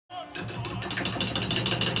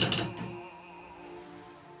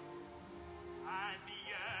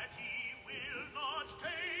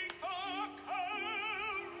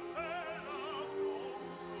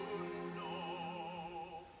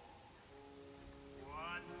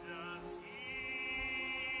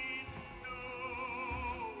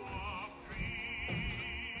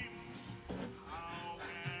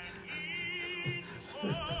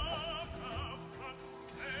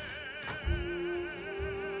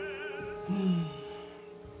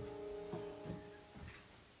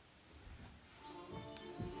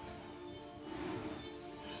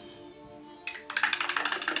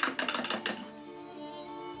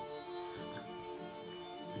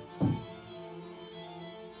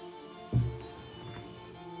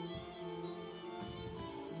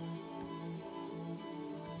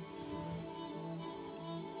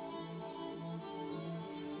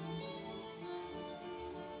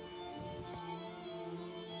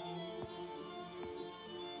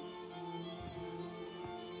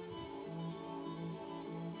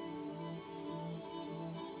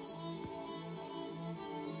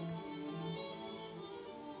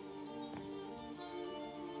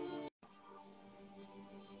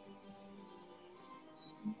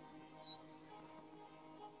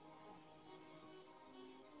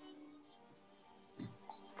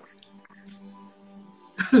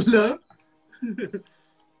Hello.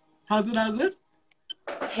 How's it?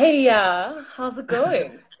 Hey, how's it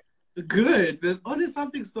going? Good. There's only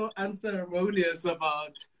something so unceremonious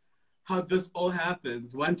about how this all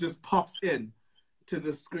happens. One just pops in to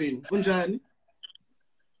the screen. Unjani?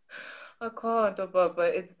 I can't, but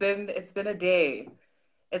it's been a day.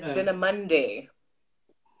 It's Uh, been a Monday.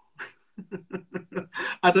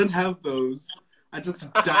 I don't have those. I just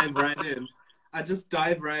dive right in. I just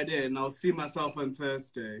dive right in. I'll see myself on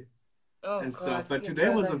Thursday Oh and stuff. God, But you today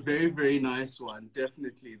sound was a like very, very nice one.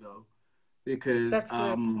 Definitely though. Because that's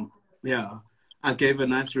good. yeah, I gave a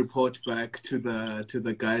nice report back to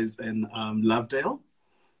the guys in Lovedale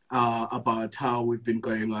about how we've been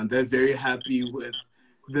going on. They're very happy with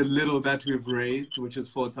the little that we've raised, which is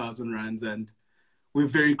 4,000 rands, and we're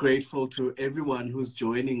very grateful to everyone who's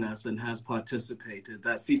joining us and has participated.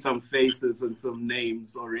 I see some faces and some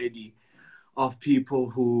names already of people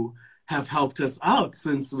who have helped us out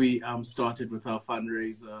since we started with our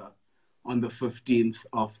fundraiser on the 15th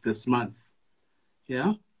of this month.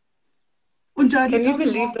 Yeah. Unjani, Can you tell me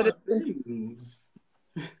more believe that about it's been, things.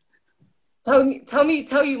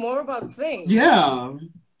 tell you more about things? Yeah.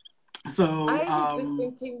 So, I was just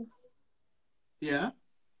thinking, yeah.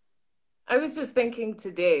 I was just thinking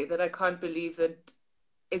today that I can't believe that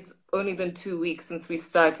it's only been 2 weeks since we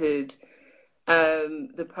started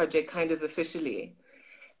the project kind of officially.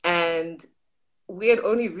 And we had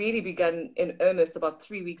only really begun in earnest about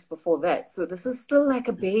 3 weeks before that. So this is still like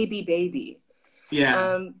a baby.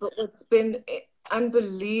 Yeah. But what's been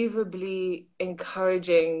unbelievably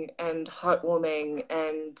encouraging and heartwarming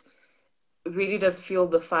and really does fuel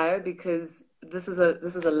the fire because this is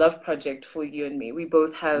a love project for you and me. We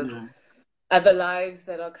both have Yeah. other lives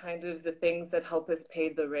that are kind of the things that help us pay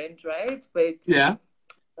the rent, right? But Yeah.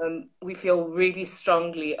 we feel really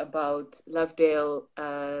strongly about Lovedale,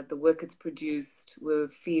 the work it's produced. We're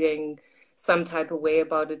feeling some type of way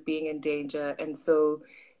about it being in danger. And so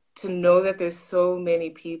to know that there's so many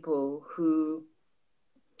people who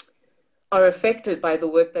are affected by the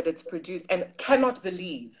work that it's produced and cannot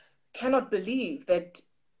believe that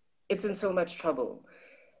it's in so much trouble,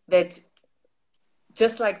 that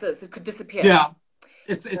just like this, it could disappear. Yeah.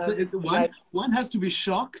 One Like, one has to be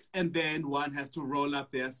shocked, and then one has to roll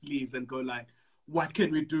up their sleeves and go like, what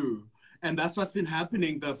can we do? And that's what's been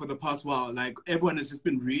happening though for the past while. Like everyone has just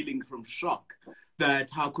been reeling from shock that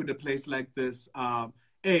how could a place like this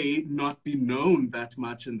a not be known that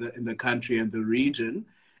much in the country and the region,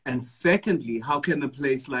 and secondly, how can a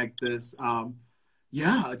place like this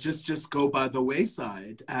yeah, just go by the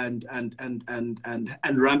wayside and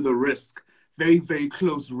run the risk, very, very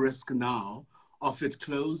close risk now of it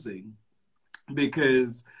closing.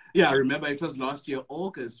 Because yeah, I remember it was last year,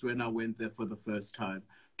 August, when I went there for the first time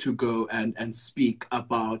to go and speak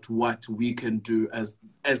about what we can do as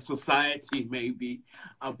society, maybe,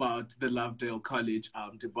 about the Lovedale College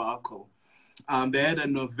debacle. They had a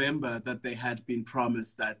November that they had been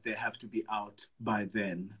promised that they have to be out by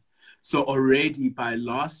then. So already by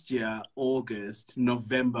last year, August,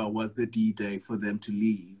 November was the D-Day for them to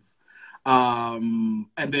leave. And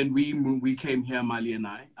then we came here, Mali and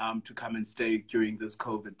I, to come and stay during this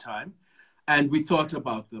COVID time. And we thought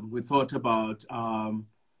about them. We thought about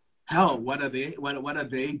hell, what are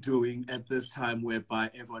they doing at this time whereby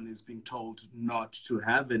everyone is being told not to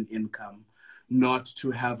have an income, not to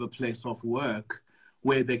have a place of work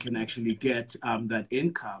where they can actually get that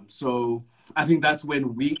income. So I think that's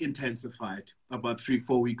when we intensified about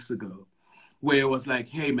 3-4 weeks ago, where it was like,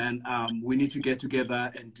 hey man, we need to get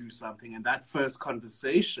together and do something. And that first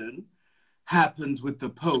conversation happens with the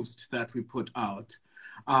post that we put out,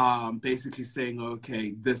 basically saying,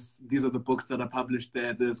 okay, these are the books that are published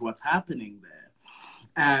there, this is what's happening there.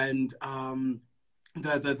 And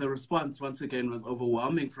the response once again was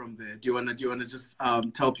overwhelming from there. Do you wanna just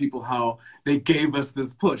tell people how they gave us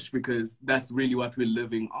this push, because that's really what we're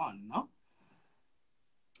living on, no?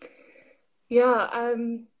 yeah,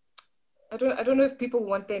 I don't know if people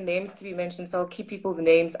want their names to be mentioned, so I'll keep people's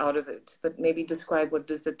names out of it, but maybe describe what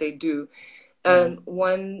it is that they do. Yeah.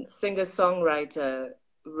 One singer-songwriter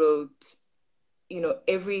wrote,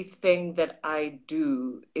 everything that I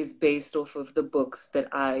do is based off of the books that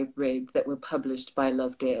I read that were published by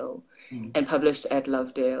Lovedale Mm. and published at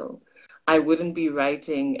Lovedale. I wouldn't be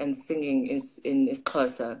writing and singing in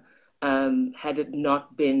Isxhosa had it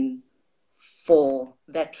not been for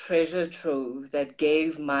that treasure trove that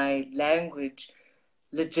gave my language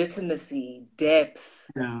legitimacy, depth,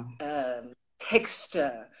 Yeah.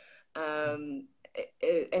 texture, um,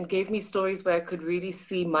 and gave me stories where I could really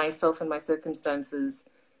see myself and my circumstances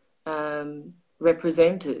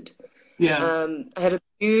represented. Yeah. I had a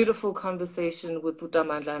beautiful conversation with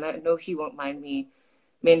Utamandla, and I know he won't mind me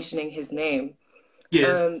mentioning his name.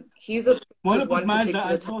 Yes. He's obsessed with one Mandla,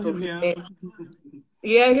 I particular saw title. him here.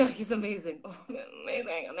 Yeah, he's amazing. Oh,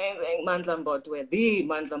 amazing. Mandla Mbotwe, the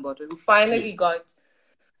Mandla Mbotwe, who finally got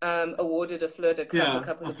awarded a Fleur de Cup a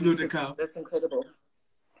couple of weeks ago. That's incredible.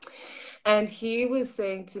 And he was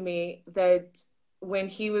saying to me that when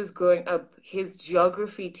he was growing up, his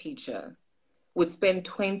geography teacher would spend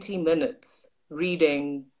 20 minutes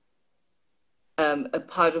reading a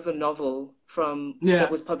part of a novel that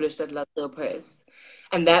was published at Lovedale Press.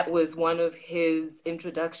 And that was one of his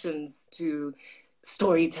introductions to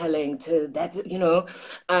storytelling, to that, you know,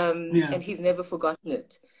 and he's never forgotten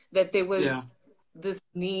it. That there was this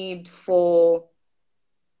need for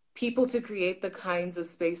people to create the kinds of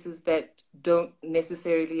spaces that don't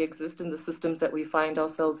necessarily exist in the systems that we find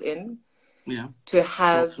ourselves in. To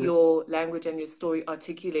have your language and your story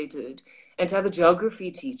articulated, and to have a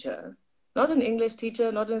geography teacher, not an English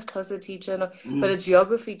teacher, not an Xhosa teacher, but a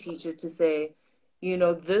geography teacher to say, you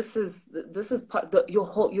know, this is part,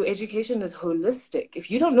 your education is holistic. If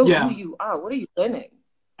you don't know who you are, what are you learning?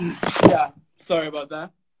 Yeah, sorry about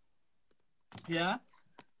that. Yeah,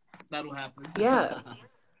 that'll happen. Yeah.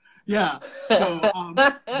 Yeah, so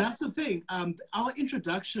that's the thing. Our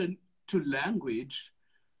introduction to language,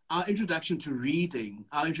 our introduction to reading,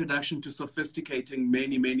 our introduction to sophisticating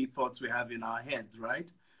many, many thoughts we have in our heads,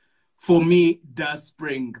 right? For me, does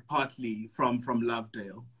spring partly from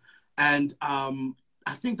Lovedale. And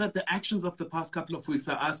I think that the actions of the past couple of weeks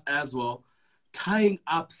are us as well tying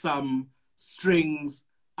up some strings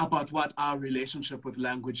about what our relationship with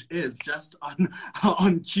language is, just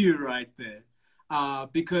on cue right there.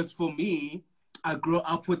 Because for me, I grew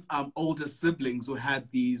up with older siblings who had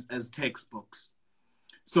these as textbooks.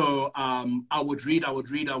 So I would read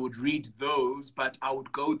those, but I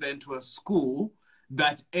would go then to a school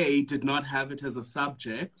that A, did not have it as a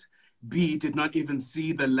subject, B, did not even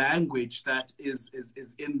see the language that is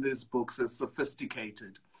in these books as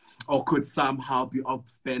sophisticated or could somehow be of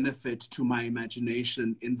benefit to my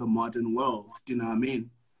imagination in the modern world. Do you know what I mean?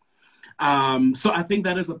 So I think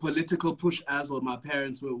that is a political push as well. My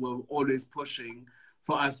parents were always pushing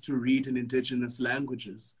for us to read in indigenous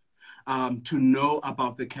languages, to know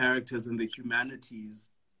about the characters and the humanities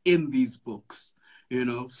in these books, you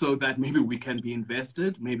know, so that maybe we can be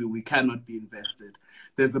invested, maybe we cannot be invested.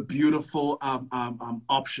 There's a beautiful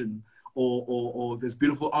option or there's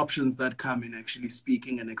beautiful options that come in actually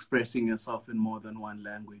speaking and expressing yourself in more than one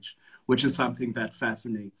language, which is something that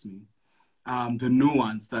fascinates me. The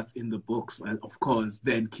nuance that's in the books, of course,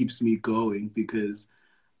 then keeps me going because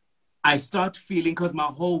I start feeling, because my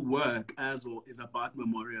whole work as well is about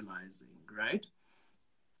memorializing, right?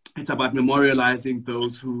 It's about memorializing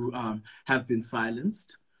those who have been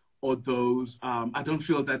silenced or those, I don't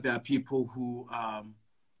feel that there are people who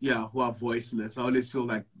are voiceless. I always feel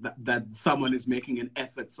like that someone is making an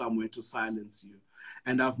effort somewhere to silence you.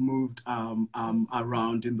 And I've moved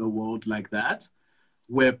around in the world like that,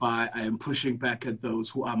 whereby I am pushing back at those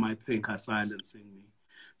who I might think are silencing me.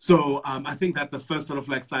 So I think that the first sort of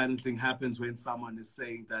like silencing happens when someone is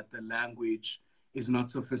saying that the language is not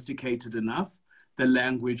sophisticated enough. The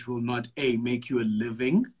language will not, A, make you a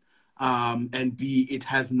living, and B, it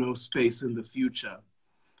has no space in the future,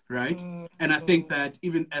 right? Mm-hmm. And I think that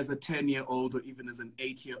even as a 10-year-old or even as an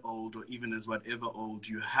 8-year-old or even as whatever old,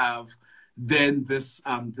 you have then this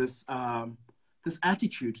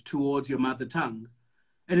attitude towards your mother tongue.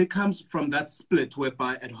 And it comes from that split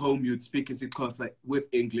whereby at home you'd speak isiXhosa with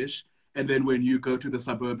English, and then when you go to the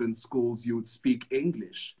suburban schools, you would speak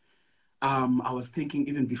English. I was thinking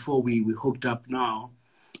even before we hooked up now,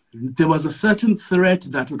 there was a certain threat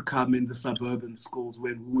that would come in the suburban schools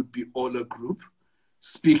when we would be all a group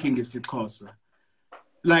speaking isiXhosa.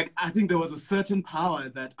 Like, I think there was a certain power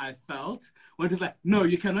that I felt when it's like, no,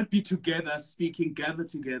 you cannot be together speaking, gather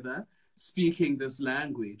together, speaking this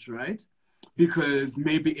language, right? Because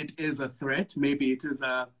maybe it is a threat, maybe it is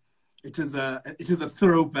a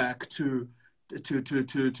throwback to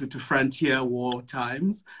frontier war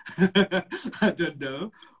times. I don't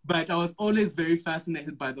know. But I was always very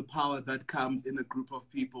fascinated by the power that comes in a group of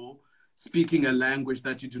people speaking a language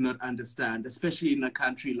that you do not understand, especially in a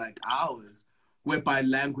country like ours, whereby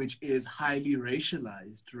language is highly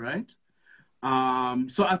racialized, right?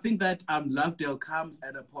 So I think that Lovedale comes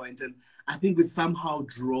at a point, and I think we're somehow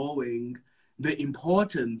drawing the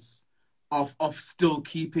importance of still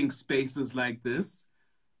keeping spaces like this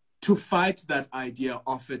to fight that idea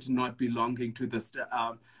of it not belonging to the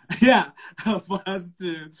for us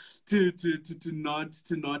to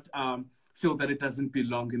not feel that it doesn't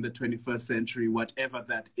belong in the 21st century, whatever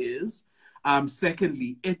that is.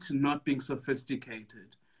 Secondly, it not being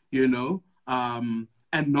sophisticated, you know, and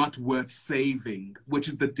not worth saving, which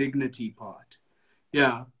is the dignity part.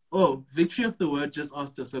 Yeah. Oh, Victory of the Word just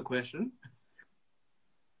asked us a question.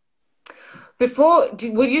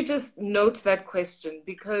 Will you just note that question?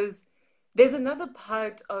 Because there's another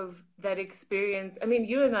part of that experience. I mean,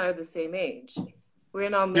 you and I are the same age. We're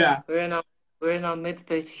in our mid, Yeah. we're in our mid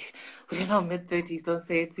 30s. We're in our mid 30s. Don't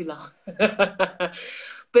say it too loud.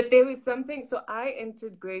 But there was something. So I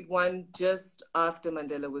entered grade one just after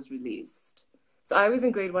Mandela was released. So I was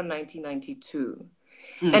in grade one, 1992.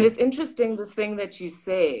 And it's interesting, this thing that you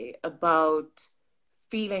say about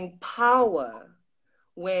feeling power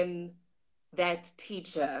when that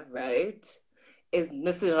teacher, right, is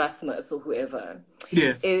Miss Erasmus or whoever,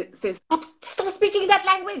 Yes. it says, stop speaking that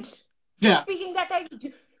language. Stop speaking that language.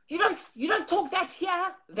 You don't talk that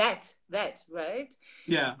here. That, right?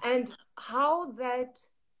 Yeah. And how that,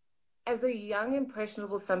 as a young,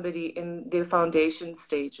 impressionable somebody in the foundation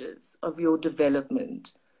stages of your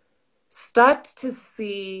development, start to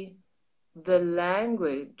see the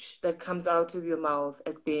language that comes out of your mouth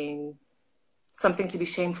as being something to be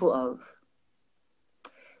shameful of,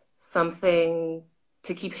 something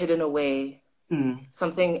to keep hidden away,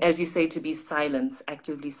 something, as you say, to be silenced,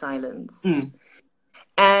 actively silenced.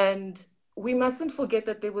 And we mustn't forget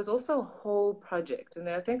that there was also a whole project, and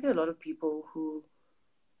I think there are a lot of people who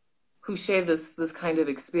share this kind of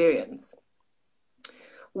experience,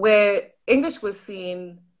 where English was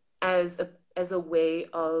seen as a way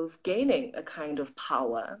of gaining a kind of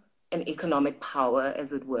power, an economic power,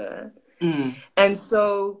 as it were. And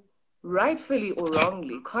so, rightfully or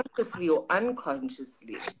wrongly, consciously or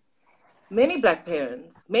unconsciously, many Black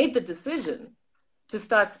parents made the decision to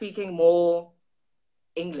start speaking more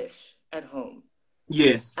English at home.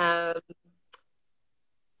 Yes.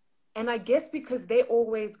 And I guess because they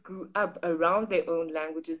always grew up around their own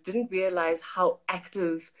languages, didn't realize how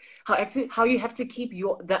you have to keep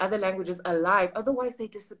the other languages alive, otherwise they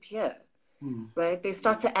disappear, right? They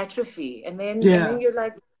start to atrophy, and then you're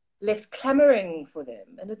like left clamoring for them,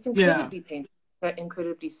 and it's incredibly painful,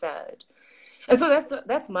 incredibly sad. And so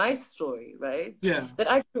that's my story, right? Yeah. That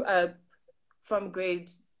I grew up from grade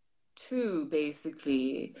 2,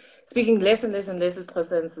 basically speaking less and less and less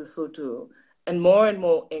Xhosa and Sesotho, and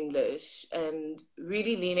more English, and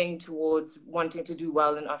really leaning towards wanting to do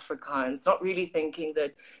well in Afrikaans, not really thinking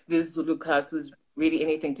that this Zulu class was really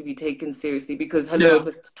anything to be taken seriously, because it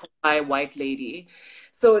was taught by a white lady.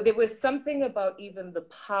 So there was something about even the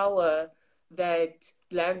power that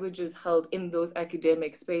languages held in those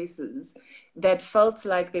academic spaces that felt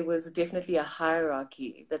like there was definitely a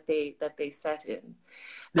hierarchy that they sat in.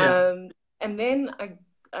 And then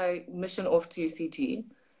I mission off to UCT,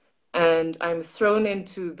 and I'm thrown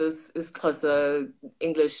into this Xhosa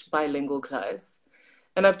English bilingual class.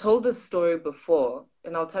 And I've told this story before,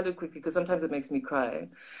 and I'll tell it quickly because sometimes it makes me cry.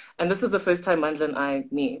 And this is the first time Mandla and I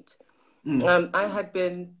meet.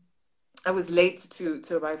 I was late to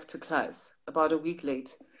arrive to class, about a week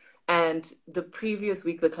late. And the previous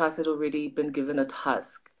week, the class had already been given a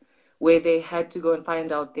task where they had to go and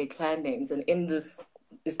find out their clan names. And in this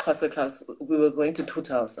Xhosa class, we were going to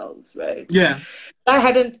tutor ourselves, right? Yeah. I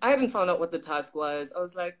hadn't found out what the task was. I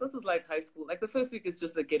was like, this is like high school. Like the first week is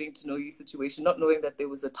just a getting to know you situation, not knowing that there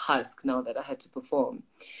was a task now that I had to perform.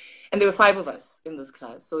 And there were 5 of us in this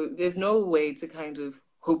class. So there's no way to kind of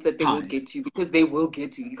hope that they will get to you, because they will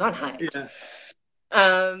get to you. You can't hide.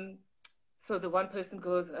 Yeah. So the one person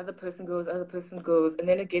goes, another person goes, other person goes, and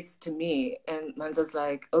then it gets to me, and Mandla's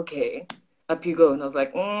like, okay, up you go. And I was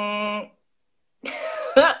like,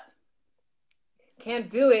 can't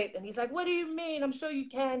do it. And he's like, what do you mean? I'm sure you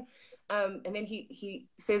can. And then he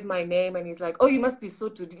says my name, and he's like, oh, you must be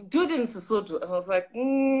Sotho. Do it in Sesotho. And I was like,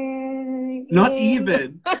 Not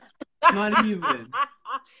even. Not even.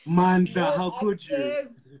 Mandla, how could you?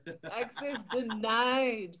 Access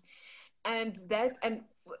denied. And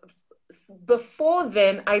before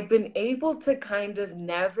then, I'd been able to kind of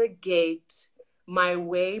navigate my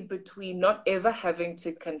way between not ever having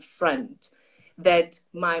to confront that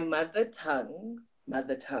my mother tongue,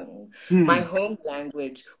 my home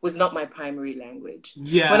language was not my primary language.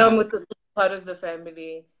 Yeah. When I'm with this part of the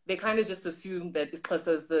family, they kind of just assume that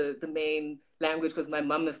Xhosa is the main language because my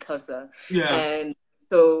mum is Xhosa. Yeah. And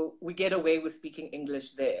so we get away with speaking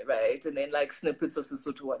English there, right? And then like snippets of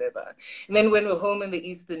Sesotho, whatever. And then when we're home in the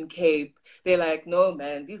Eastern Cape, they're like, no,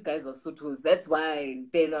 man, these guys are Sothos. That's why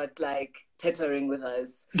they're not like tettering with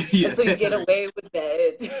us. Yeah, and so you get away with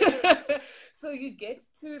that. So you get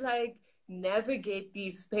to like navigate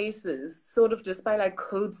these spaces sort of just by like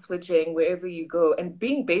code switching wherever you go and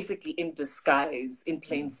being basically in disguise in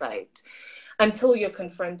plain sight until you're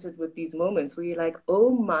confronted with these moments where you're like,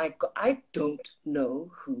 oh my God, I don't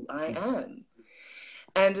know who I am.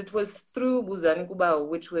 And it was through Buzani Kubao,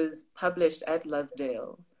 which was published at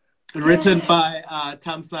Lovedale. Written by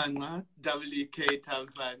Thamsanqa, W.K.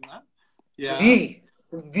 Thamsanqa. Yeah.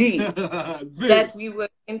 That we were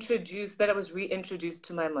introduced, that I was reintroduced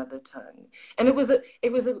to my mother tongue. And it was a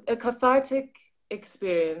cathartic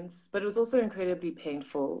experience, but it was also incredibly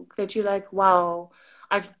painful that you're like, wow,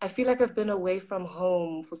 I feel like I've been away from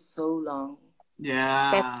home for so long.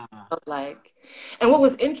 Yeah. Like, and what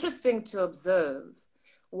was interesting to observe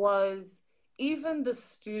was even the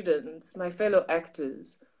students, my fellow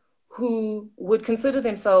actors, who would consider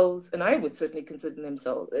themselves, and I would certainly consider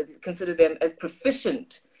them as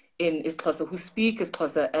proficient in isiXhosa, who speak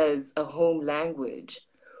isiXhosa as a home language,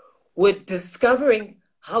 were discovering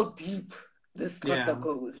how deep this Xhosa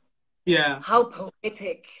goes. Yeah. How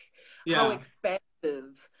poetic, how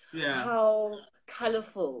expansive, how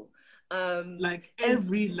colorful. Like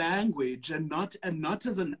every language, and not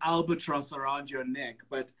as an albatross around your neck,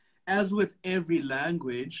 but as with every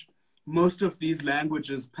language, most of these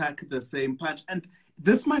languages pack the same punch. And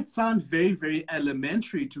this might sound very, very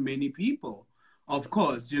elementary to many people, of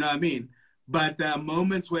course, do you know what I mean? But there are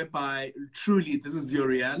moments whereby truly this is your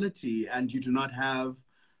reality and you do not have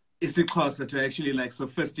isiXhosa to actually like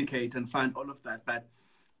sophisticate and find all of that. But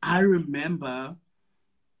I remember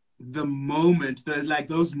the moment,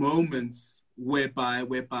 those moments whereby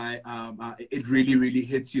it really, really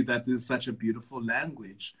hits you that this is such a beautiful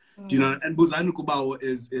language. Do you know? And Buzani Kubao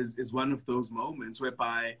is one of those moments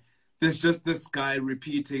whereby there's just this guy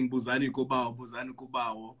repeating Buzani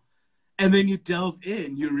Kubao, and then you delve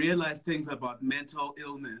in, you realize things about mental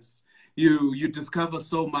illness. You discover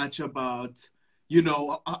so much about, you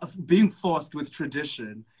know, being forced with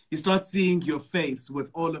tradition. You start seeing your face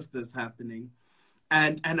with all of this happening.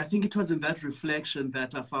 And I think it was in that reflection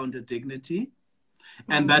that I found a dignity.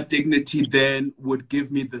 And that dignity then would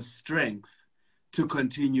give me the strength to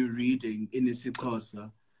continue reading in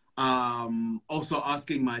isiXhosa. Also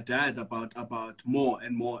asking my dad about more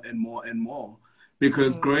and more and more and more.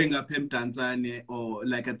 Because growing up in Tanzania, or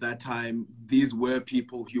like at that time, these were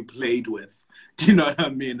people you played with, do you know what I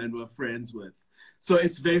mean, and were friends with. So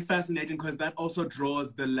it's very fascinating because that also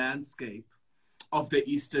draws the landscape of the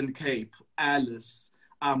Eastern Cape, Alice,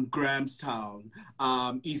 Grahamstown,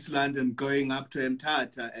 East London, going up to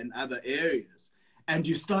Mthatha and other areas. And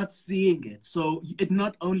you start seeing it. So it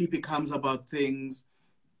not only becomes about things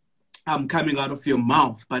coming out of your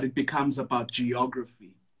mouth, but it becomes about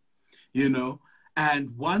geography, you know?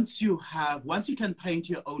 And once you can paint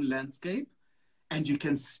your own landscape and you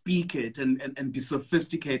can speak it and be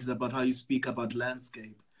sophisticated about how you speak about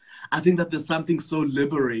landscape, I think that there's something so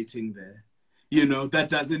liberating there, you know, that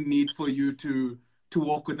doesn't need for you to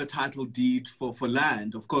walk with a title deed for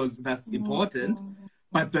land. Of course, that's important,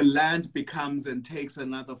 but the land becomes and takes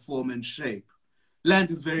another form and shape.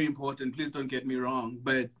 Land is very important, please don't get me wrong,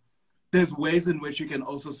 but there's ways in which you can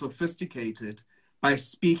also sophisticate it by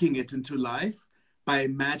speaking it into life, by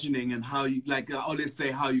imagining, and how you, like I always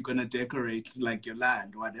say, how you're going to decorate like your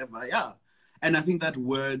land, whatever. Yeah. And I think that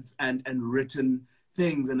words and written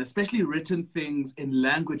things, and especially written things in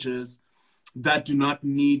languages that do not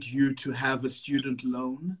need you to have a student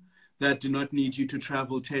loan, that do not need you to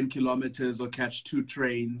travel 10 kilometers or catch 2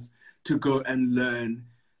 trains to go and learn.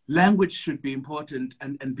 Language should be important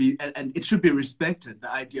and it should be respected,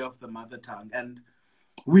 the idea of the mother tongue. And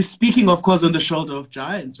we're speaking, of course, on the shoulder of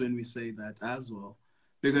giants when we say that as well,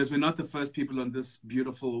 because we're not the first people on this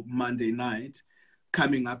beautiful Monday night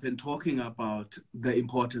coming up and talking about the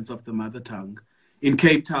importance of the mother tongue. In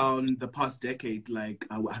Cape Town, the past decade, like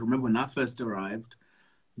I remember when I first arrived,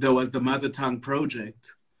 there was the Mother Tongue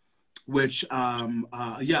Project, which also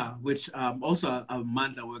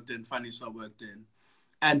Mandla worked in, Faniswa worked in.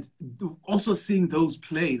 And also seeing those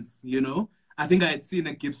plays, you know, I think I had seen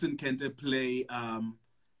a Gibson Kente play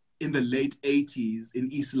in the late 80s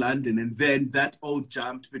in East London. And then that all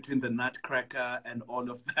jumped between the Nutcracker and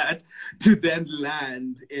all of that to then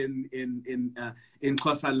land in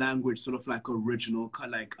Xhosa language, sort of like original,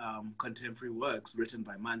 like contemporary works written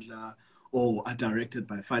by Mandla or directed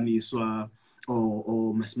by Faniswa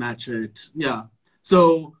or Ms. Matchett. Yeah.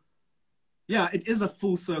 So, yeah, it is a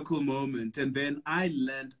full circle moment. And then I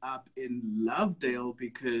land up in Lovedale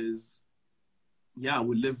because, yeah,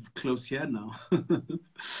 we live close here now.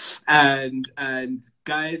 and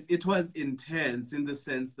guys, it was intense in the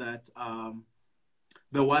sense that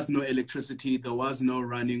there was no electricity, there was no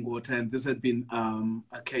running water, and this had been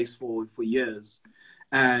a case for years.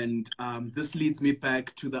 And this leads me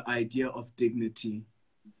back to the idea of dignity.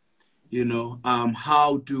 You know,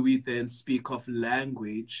 how do we then speak of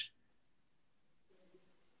language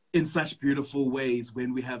in such beautiful ways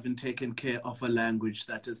when we haven't taken care of a language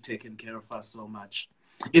that has taken care of us so much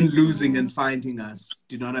in losing and finding us?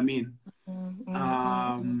 Do you know what I mean?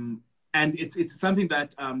 And it's something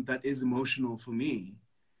that that is emotional for me,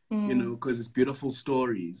 you know, because it's beautiful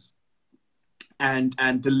stories. And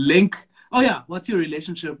the link. Oh yeah, what's your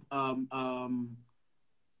relationship?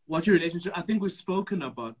 What's your relationship? I think we've spoken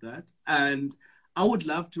about that, and I would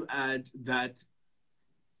love to add that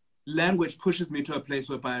language pushes me to a place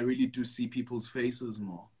whereby I really do see people's faces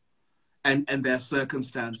more, and their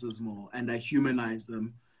circumstances more, and I humanize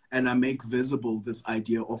them, and I make visible this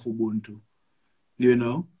idea of Ubuntu. You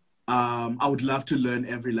know, I would love to learn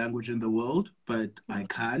every language in the world, but I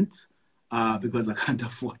can't. Because I can't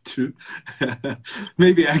afford to.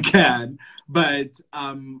 Maybe I can, but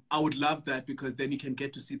I would love that, because then you can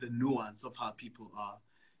get to see the nuance of how people are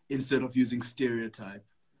instead of using stereotype,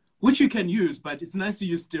 which you can use, but it's nice to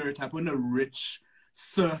use stereotype on a rich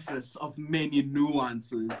surface of many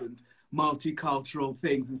nuances and multicultural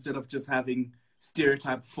things instead of just having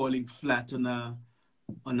stereotype falling flat on a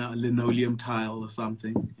linoleum tile or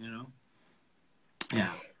something, you know?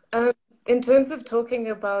 Yeah. In terms of talking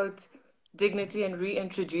about dignity and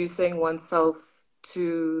reintroducing oneself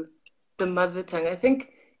to the mother tongue, I think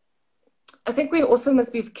we also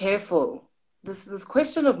must be careful. This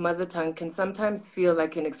question of mother tongue can sometimes feel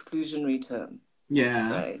like an exclusionary term. Yeah.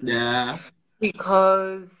 Right? Yeah.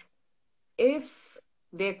 Because if,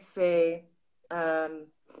 let's say, let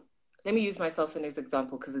me use myself as an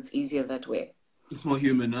example because it's easier that way. It's more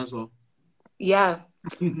human as well. Yeah.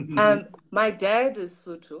 My dad is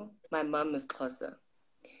Sotho, my mom is Xhosa.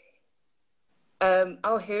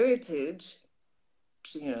 Our heritage,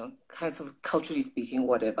 you know, kind of culturally speaking,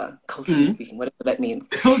 whatever that means.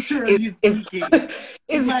 Culturally speaking,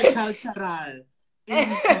 it's like cultural.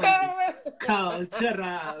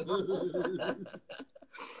 Cultural.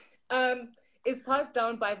 Is passed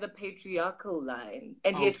down by the patriarchal line,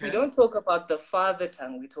 and yet we don't talk about the father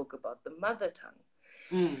tongue; we talk about the mother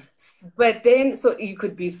tongue. But then, so you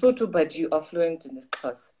could be Sotho, but you are fluent in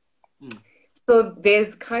Xhosa. So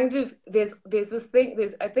there's kind of there's this thing.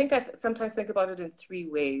 I think I sometimes think about it in three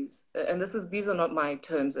ways, and these are not my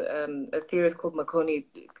terms. A theorist called Marconi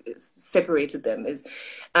separated them.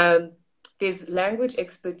 There's language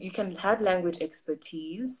expert. You can have language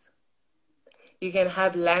expertise. You can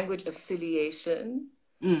have language affiliation,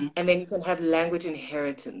 and then you can have language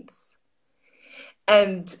inheritance.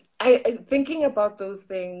 And I thinking about those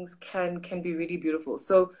things can be really beautiful.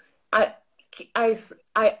 So I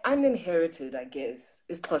uninherited, I guess,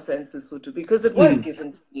 is Xhosa and Sesotho because it was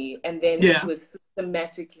given to me and then it was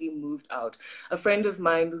systematically moved out. A friend of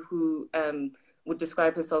mine who would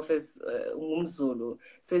describe herself as Umzulu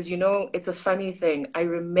says, you know, it's a funny thing. I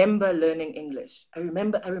remember learning English. I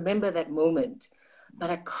remember that moment, but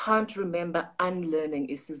I can't remember unlearning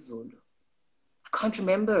isiZulu. I can't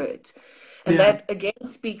remember it. And that again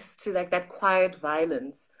speaks to like that quiet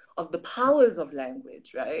violence of the powers of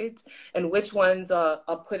language, right? And which ones are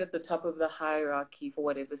put at the top of the hierarchy for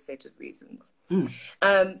whatever set of reasons.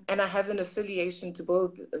 And I have an affiliation to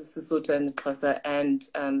both Sesotho and Xhosa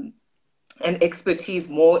and expertise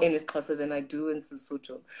more in Xhosa than I do in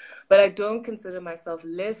Sesotho. But I don't consider myself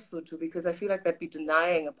less Sotho because I feel like that'd be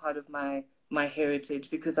denying a part of my heritage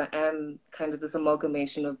because I am kind of this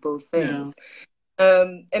amalgamation of both things.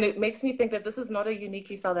 And it makes me think that this is not a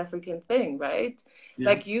uniquely South African thing, right?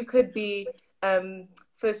 Like you could be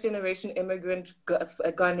first generation immigrant,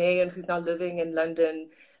 a Ghanaian who's now living in London,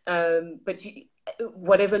 but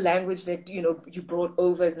whatever language that you brought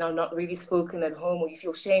over is now not really spoken at home, or you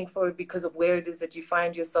feel shame for it because of where it is that you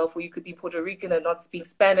find yourself. Or you could be Puerto Rican and not speak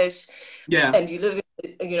Spanish, and you live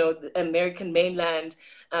in the American mainland.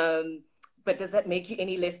 But does that make you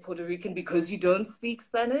any less Puerto Rican because you don't speak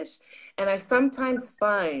Spanish? And I sometimes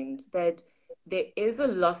find that there is a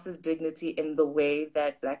loss of dignity in the way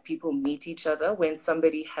that Black people meet each other when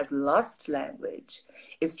somebody has lost language,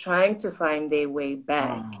 is trying to find their way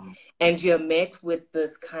back. And you're met with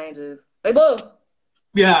this kind of, it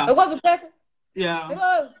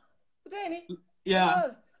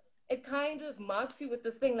kind of marks you with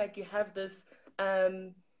this thing, like you have this...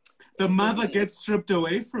 the mother gets stripped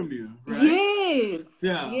away from you, right?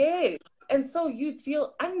 Yes. And so you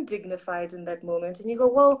feel undignified in that moment. And you go,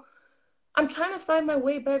 well, I'm trying to find my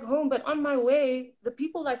way back home. But on my way, the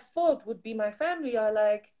people I thought would be my family are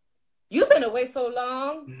like, You've been away so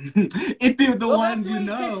long. It be the Go ones back to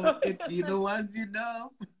you where you know. came It be the ones you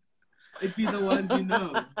know. It be the ones you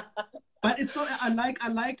know. But it's so I like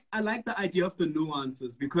the idea of the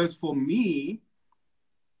nuances, because for me,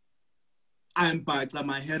 I'm Bata.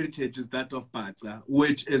 My heritage is that of Bata,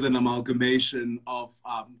 which is an amalgamation of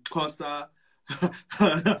Xhosa,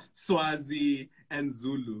 Swazi, and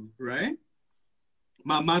Zulu, right?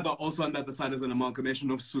 My mother also on the other side is an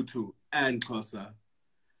amalgamation of Sotho and Xhosa.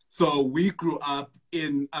 So we grew up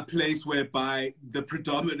in a place whereby the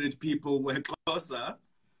predominant people were Xhosa,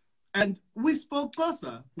 and we spoke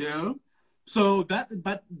Xhosa, you know? So that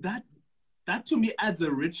to me adds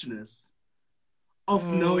a richness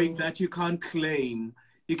of knowing that you can't claim,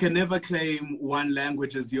 you can never claim one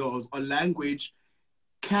language as yours, or language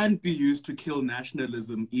can be used to kill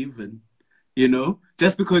nationalism even, you know?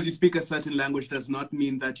 Just because you speak a certain language does not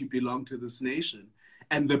mean that you belong to this nation.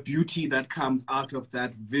 And the beauty that comes out of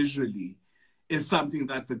that visually is something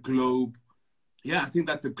that the globe, I think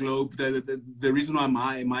that the globe, the reason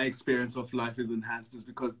why my experience of life is enhanced is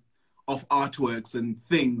because of artworks and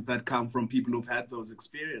things that come from people who've had those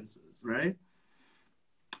experiences, right?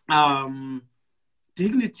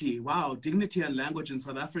 Dignity, wow, dignity and language in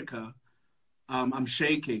South Africa. I'm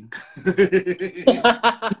shaking.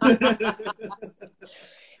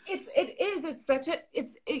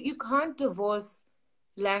 You can't divorce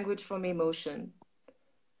language from emotion,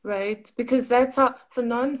 right? Because that's how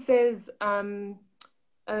Fanon says,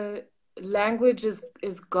 language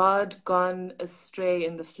is God gone astray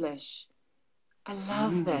in the flesh. I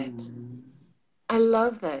love that. I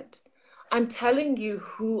love that. I'm telling you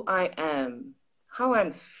who I am, how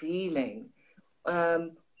I'm feeling,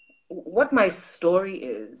 what my story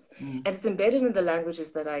is. And it's embedded in the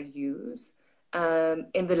languages that I use,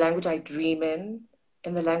 in the language I dream in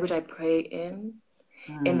the language I pray in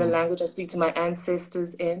the language I speak to my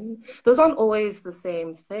ancestors in. Those aren't always the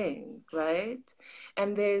same thing, right?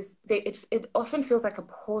 And it often feels like a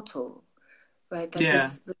portal, right?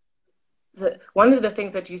 Like one of the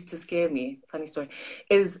things that used to scare me, funny story,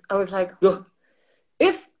 is I was like, yo,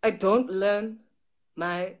 if I don't learn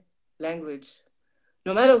my language,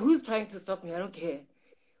 no matter who's trying to stop me, I don't care.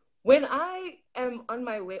 When I am on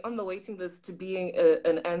the waiting list to being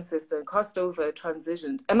an ancestor, crossed over,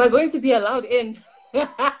 transitioned, am I going to be allowed in?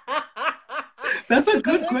 That's a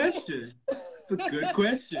good question. It's a good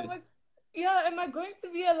question. Am I going to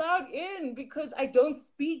be allowed in because I don't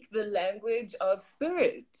speak the language of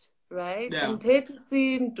spirit, right? Yeah.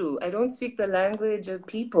 I don't speak the language of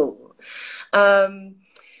people.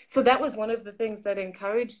 So that was one of the things that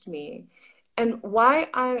encouraged me. And why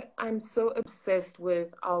I'm so obsessed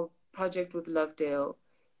with our project with Lovedale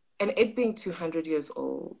and it being 200 years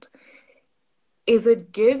old is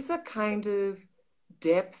it gives a kind of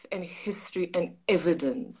depth and history and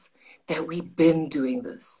evidence that we've been doing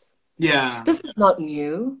this. Yeah. This is not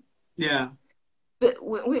new. Yeah.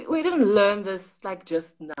 We didn't learn this like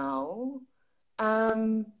just now.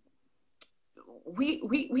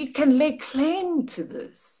 We can lay claim to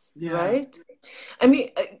this, right? I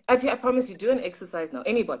mean, I promise you, do an exercise now.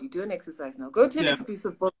 Anybody, do an exercise now. Go to an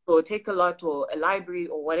exclusive book or take a lot or a library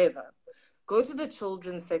or whatever. Go to the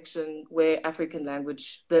children's section where the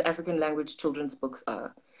African language children's books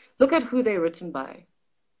are. Look at who they're written by.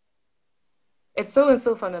 It's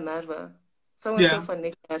so-and-so van der Merwe, so-and-so van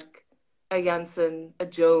Niekerk, a Jansen, a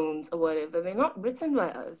Jones, or whatever. They're not written by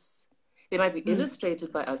us. They might be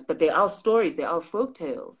illustrated by us, but they are stories, they are folk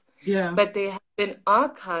tales. Yeah. But they have been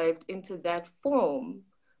archived into that form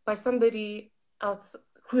by somebody else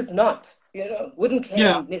who's not, wouldn't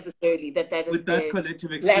claim necessarily that is with that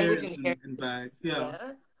collective experience in back.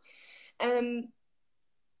 Yeah. And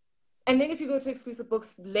then if you go to exclusive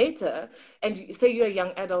books later, and say you're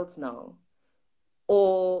young adults now,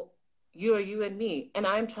 or you're you and me, and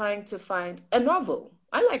I'm trying to find a novel.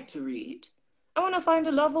 I like to read. I want to find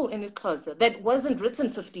a novel in his closet that wasn't written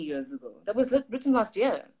 50 years ago, that was written last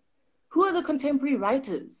year. Who are the contemporary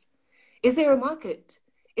writers? Is there a market?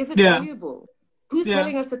 Is it valuable? Who's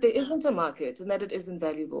telling us that there isn't a market and that it isn't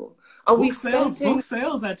valuable? Book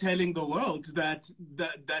sales are telling the world that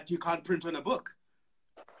you can't print on a book,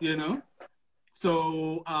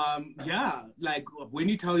 So, like when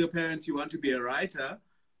you tell your parents you want to be a writer,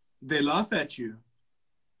 they laugh at you.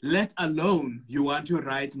 Let alone you want to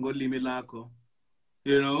write ngolimi lako.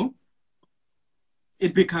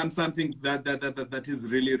 It becomes something that is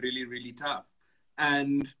really, really, really tough.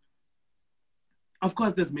 And of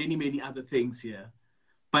course, there's many, many other things here.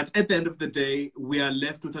 But at the end of the day, we are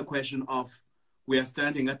left with a question of, we are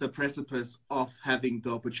standing at the precipice of having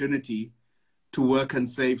the opportunity to work and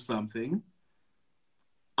save something.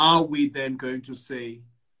 Are we then going to say,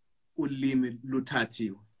 ulimi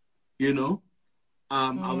luthathiwe, you know?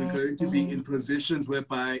 Are we going to be in positions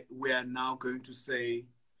whereby we are now going to say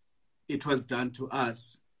it was done to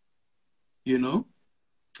us, you know?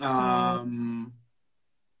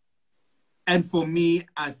 And for me,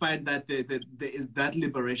 I find that there is that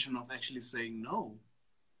liberation of actually saying no.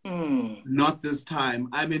 Not this time.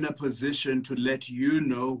 I'm in a position to let you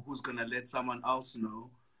know who's going to let someone else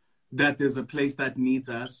know that there's a place that needs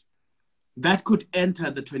us that could enter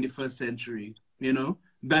the 21st century, you know?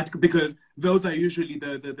 That because those are usually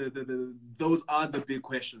those are the big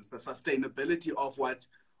questions, the sustainability of what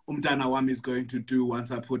Umntana Wami is going to do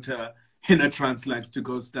once I put her in a Translax to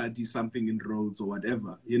go study something in Rhodes or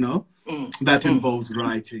whatever, you know? That involves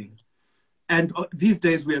writing. And these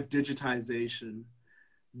days we have digitization.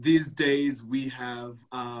 These days we have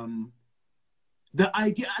the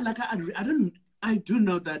idea, like I do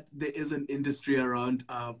know that there is an industry around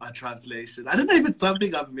a translation. I don't know if it's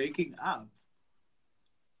something I'm making up.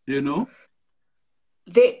 You know?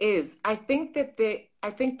 There is. I think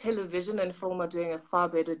television and film are doing a far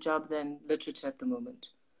better job than literature at the moment.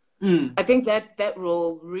 I think that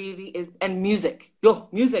role really is, and music.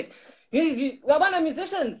 Music. You are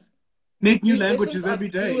musicians. Make new languages every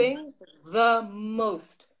day. Doing the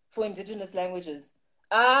most for indigenous languages.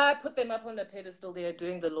 I put them up on a pedestal. They are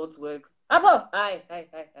doing the Lord's work. Aye.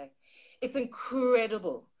 It's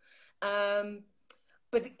incredible.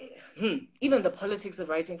 But even the politics of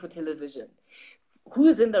writing for television.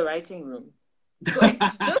 Who's in the writing room?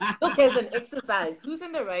 Just look as an exercise. Who's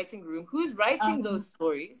in the writing room? Who's writing those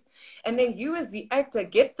stories? And then you as the actor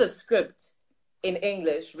get the script in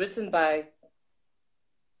English written by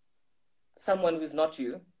someone who's not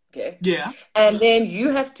you. Okay. Yeah. And then you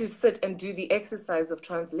have to sit and do the exercise of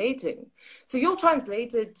translating. So you'll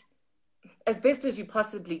translate it as best as you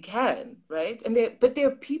possibly can, right? But there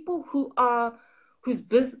are people who are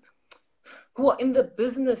in the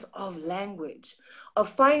business of language, of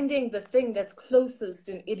finding the thing that's closest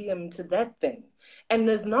in idiom to that thing. And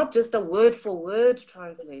there's not just a word for word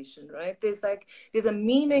translation, right? There's a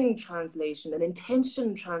meaning translation, an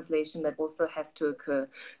intention translation that also has to occur,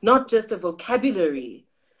 not just a vocabulary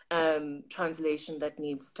translation that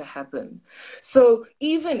needs to happen. So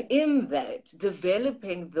even in that,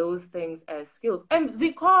 developing those things as skills. And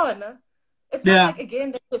Zikona, it's not like,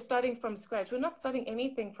 again, that we're starting from scratch. We're not starting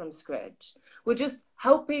anything from scratch. We're just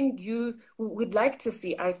helping use, we'd like to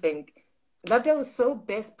see, I think, Lovedale is so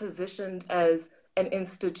best positioned as an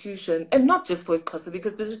institution, and not just for its possible,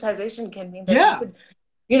 because digitization can mean that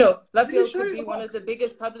Lovedale could be one of the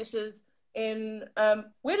biggest publishers in,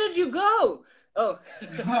 where did you go? Oh,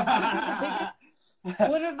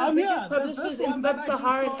 one of the biggest publishers in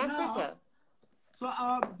sub-Saharan Africa. So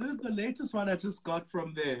this is the latest one I just got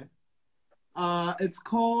from there. It's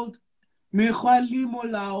called Mekgwa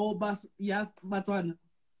Molao ya Batswana.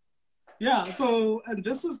 Yeah, so, and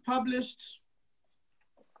this was published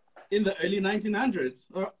in the early 1900s,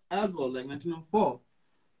 or as well, like 1904.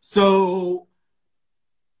 So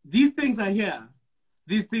these things are here.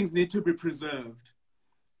 These things need to be preserved,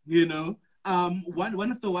 you know?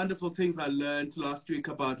 One of the wonderful things I learned last week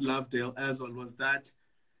about Lovedale as well was that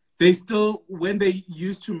they still, when they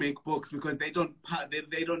used to make books, because they don't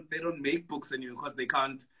make books anymore because they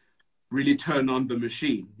can't really turn on the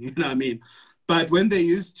machine, you know what I mean? But when they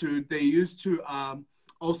used to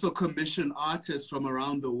also commission artists from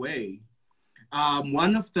around the way.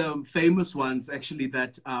 One of the famous ones actually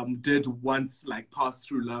that did once like pass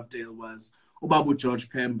through Lovedale was Ubabu George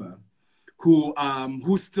Pemba,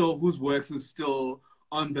 whose works is still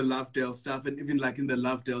on the Lovedale stuff, and even like in the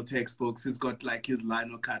Lovedale textbooks, he's got like his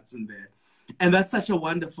lino cuts in there. And that's such a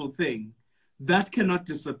wonderful thing. That cannot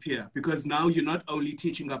disappear, because now you're not only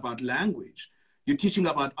teaching about language, you're teaching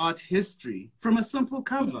about art history from a simple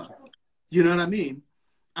cover. You know what I mean?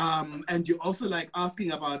 And you're also like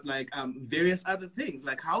asking about like various other things,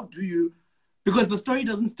 like how do you, because the story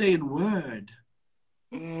doesn't stay in word.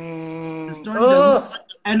 The story doesn't,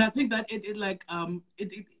 and I think that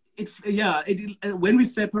when we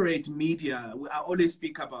separate media, I always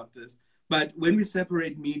speak about this, but when we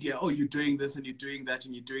separate media, oh, you're doing this and you're doing that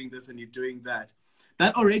and you're doing this and you're doing that,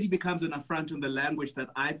 that already becomes an affront on the language that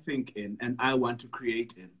I think in and I want to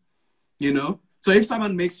create in, you know? So if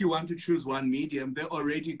someone makes you want to choose one medium, they're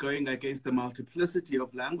already going against the multiplicity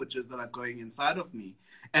of languages that are going inside of me.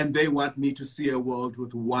 And they want me to see a world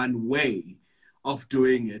with one way of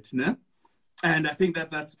doing it. Ne? And I think that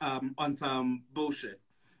that's on some bullshit.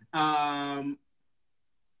 So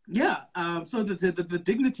the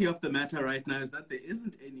dignity of the matter right now is that there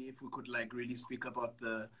isn't any, if we could like really speak about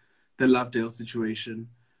the Lovedale situation.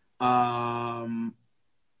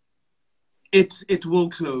 it will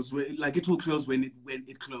close. Like it will close when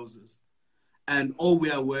it closes. And all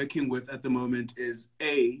we are working with at the moment is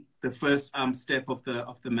the first step of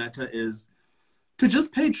the matter is to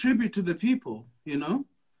just pay tribute to the people, you know,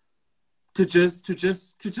 to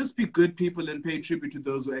just be good people and pay tribute to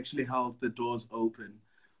those who actually held the doors open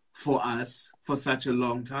for us for such a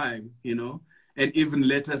long time, you know, and even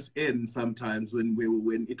let us in sometimes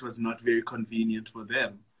when it was not very convenient for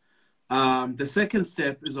them. The second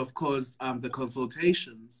step is, of course, the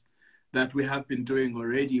consultations that we have been doing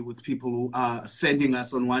already with people who are sending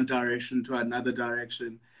us on one direction to another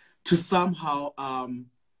direction to somehow,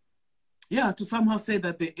 to somehow say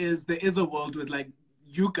that there is a world with, like,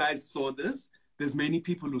 you guys saw this, there's many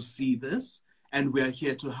people who see this, and we are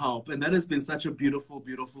here to help. And that has been such a beautiful,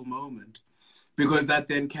 beautiful moment, because that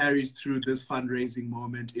then carries through this fundraising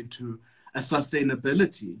moment into a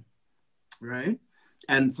sustainability, right?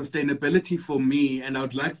 And sustainability for me, and I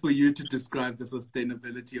would like for you to describe the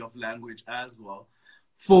sustainability of language as well.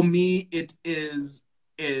 For me, it is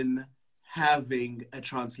in having a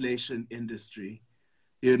translation industry,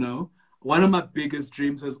 you know? One of my biggest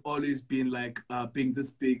dreams has always been like being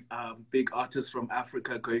this big artist from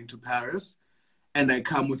Africa going to Paris, and I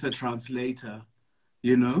come with a translator,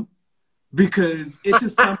 you know? Because it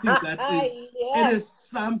is something that is Yes. it is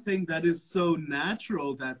something that is so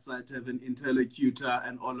natural, that side to have an interlocutor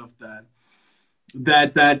and all of that,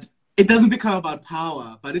 that it doesn't become about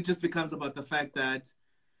power, but it just becomes about the fact that,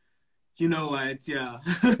 you know what, yeah,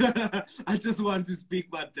 I just want to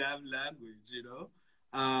speak my damn language, you know.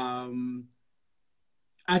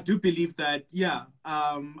 I do believe that, yeah,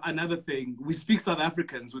 another thing, we speak South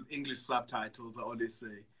Africans with English subtitles, I always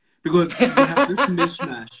say, because we have this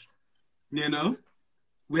mishmash. You know,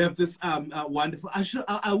 we have this wonderful.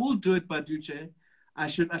 I will do it, Baduche. I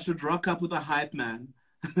should rock up with a hype man.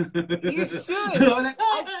 You should. Like,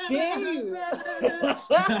 oh, I dare you.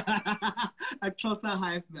 A closer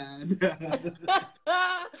hype man.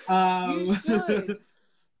 You should.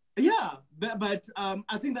 Yeah, but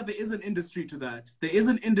I think that there is an industry to that. There is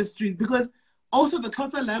an industry, because also the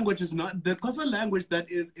Xhosa language is not the Xhosa language that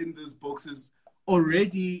is in these books is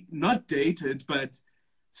already not dated, but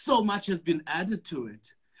so much has been added to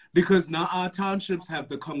it, because now our townships have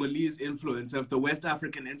the Congolese influence, have the West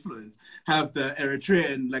African influence, have the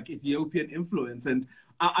Eritrean, like Ethiopian influence. And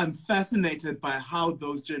I'm fascinated by how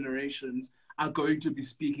those generations are going to be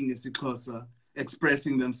speaking isiXhosa,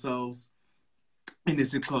 expressing themselves in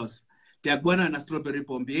isiXhosa. Ndiyakubona na Strawberry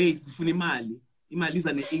Bomb, hey, sifuna imali. Imali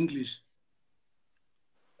iza ne-English.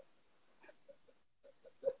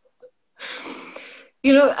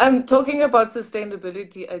 You know, I'm talking about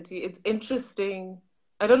sustainability, Ati. It's interesting.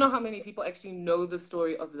 I don't know how many people actually know the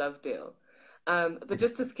story of Lovedale, but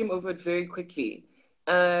just to skim over it very quickly,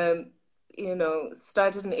 you know,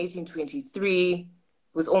 started in 1823,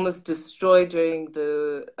 was almost destroyed during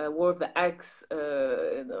the War of the Axe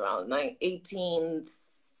around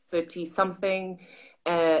 1830 something.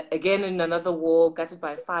 Again in another war, gutted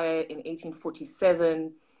by fire in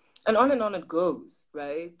 1847, and on it goes,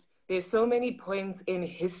 right? There's so many points in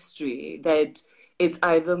history that it's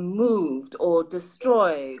either moved or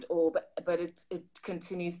destroyed, but it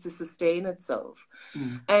continues to sustain itself.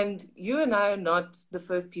 Mm. And you and I are not the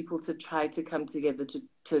first people to try to come together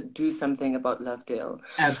to do something about Lovedale.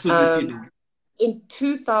 Absolutely. In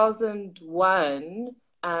 2001,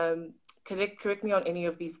 correct me on any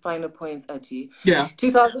of these finer points, Ati. Yeah.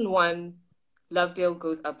 2001, Lovedale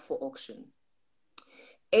goes up for auction.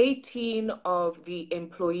 18 of the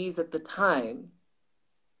employees at the time,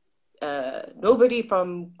 nobody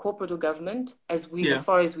from corporate or government, as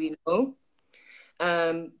far as we know,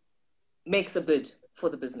 makes a bid for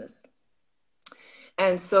the business.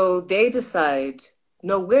 And so they decide,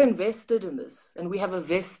 no, we're invested in this and we have a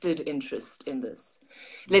vested interest in this.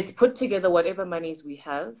 Let's put together whatever monies we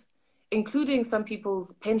have, including some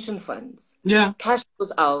people's pension funds. Yeah. Cash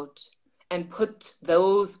goes out, and put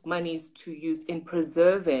those monies to use in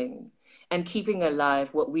preserving and keeping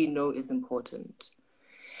alive what we know is important.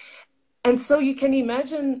 And so you can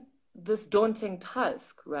imagine this daunting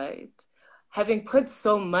task, right? Having put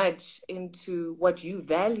so much into what you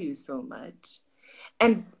value so much,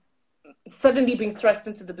 and suddenly being thrust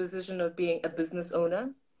into the position of being a business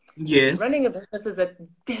owner. Yes. Running a business is a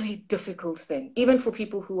very difficult thing, even for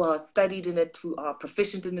people who are studied in it, who are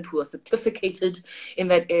proficient in it, who are certificated in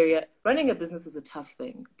that area. Running a business is a tough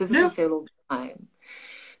thing. Businesses fail all the time.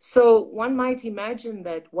 So one might imagine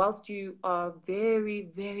that whilst you are very,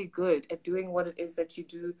 very good at doing what it is that you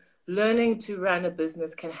do, learning to run a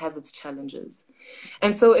business can have its challenges.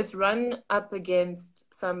 And so it's run up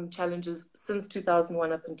against some challenges since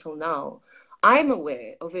 2001 up until now I'm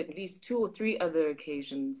aware of at least 2 or 3 other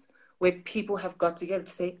occasions where people have got together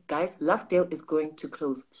to say, guys, Lovedale is going to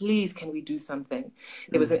close. Please, can we do something?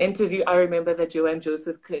 There was an interview I remember that Joanne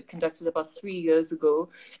Joseph conducted about 3 years ago.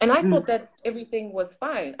 And I thought that everything was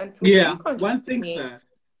fine until she contacted me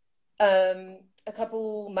a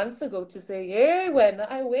couple months ago to say, yeah, when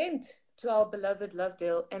I went to our beloved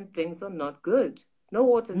Lovedale and things are not good. No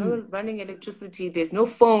water, no running electricity. There's no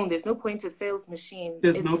phone. There's no point of sales machine.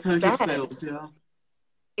 There's no point of sales, yeah.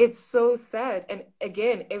 It's so sad. And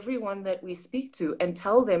again, everyone that we speak to and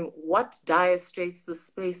tell them what dire straits the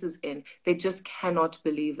space is in, they just cannot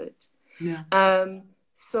believe it. Yeah.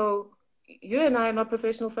 So you and I are not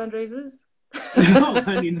professional fundraisers. No,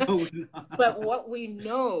 honey, no, we're not. But what we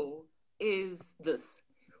know is this.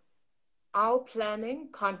 Our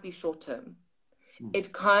planning can't be short-term.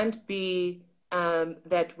 It can't be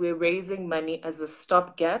that we're raising money as a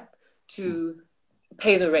stopgap to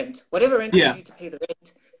pay the rent. Whatever rent we do to pay the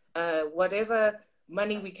rent. Whatever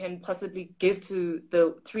money we can possibly give to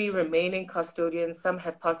the 3 remaining custodians. Some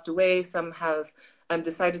have passed away. Some have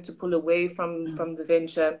decided to pull away from the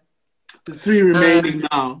venture. There's 3 remaining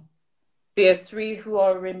now. There are 3 who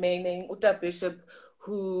are remaining. Uta Bishop,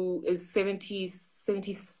 who is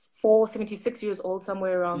 74, 76 years old,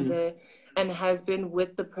 somewhere around there, and has been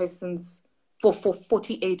with the persons for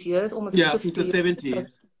 48 years, almost 50 since the 70s.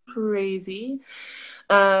 That's crazy.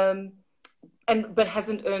 But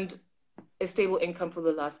hasn't earned a stable income for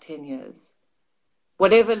the last 10 years.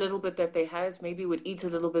 Whatever little bit that they had, maybe would eat a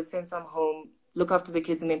little bit, send some home, look after the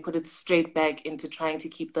kids, and then put it straight back into trying to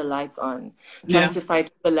keep the lights on, trying to fight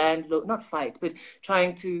with the landlord, not fight, but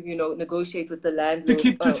trying to, negotiate with the landlord.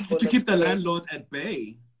 To keep the landlord at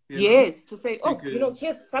bay. Yes, to say,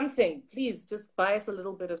 here's something, please just buy us a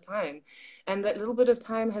little bit of time. And that little bit of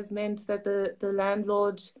time has meant that the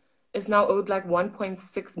landlord is now owed like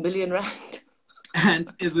 1.6 million rand.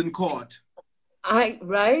 And is in court.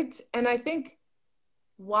 Right? And I think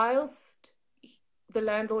whilst the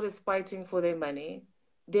landlord is fighting for their money,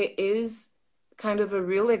 there is kind of a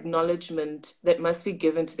real acknowledgement that must be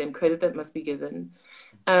given to them, credit that must be given,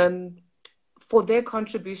 for their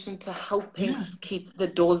contribution to helping keep the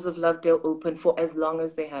doors of Lovedale open for as long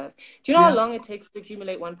as they have. Do you know how long it takes to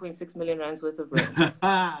accumulate 1.6 million rands worth of rent?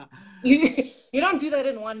 You don't do that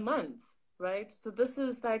in 1 month. Right? So this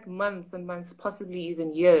is like months and months, possibly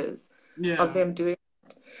even years of them doing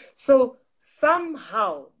it. So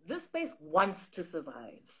somehow this space wants to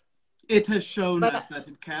survive. It has shown us that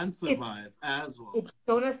it can survive as well. It's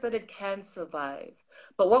shown us that it can survive.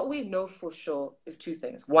 But what we know for sure is 2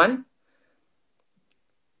 things. One,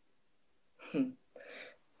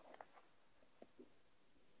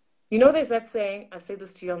 there's that saying, I've said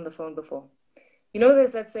this to you on the phone before.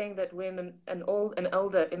 There's that saying that when an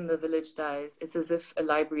elder in the village dies, it's as if a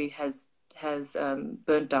library has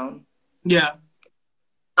burnt down. Yeah.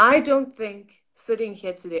 I don't think sitting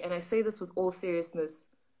here today, and I say this with all seriousness,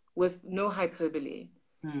 with no hyperbole,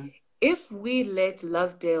 if we let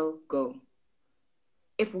Lovedale go,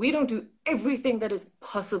 if we don't do everything that is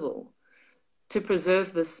possible to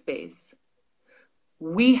preserve this space,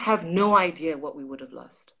 we have no idea what we would have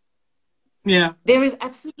lost. Yeah. There is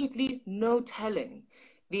absolutely no telling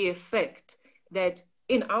the effect that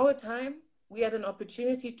in our time, we had an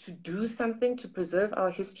opportunity to do something to preserve our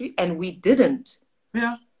history, and we didn't.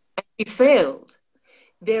 Yeah. And we failed.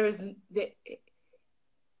 It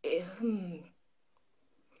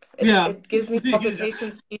gives me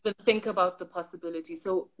palpitations to even think about the possibility.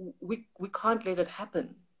 So we can't let it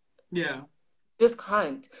happen. Yeah. Just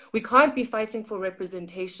can't. We can't be fighting for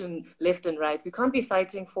representation left and right. We can't be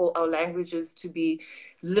fighting for our languages to be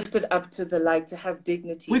lifted up to the light, to have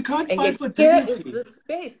dignity. We can't fight for dignity. dignity. Here is the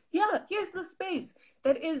space. Yeah, here's the space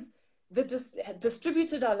that is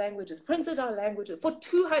distributed our languages, printed our languages for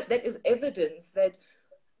 200. That is evidence that,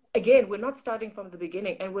 again, we're not starting from the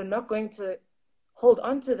beginning, and we're not going to hold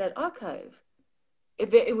on to that archive.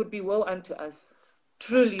 It would be woe unto us.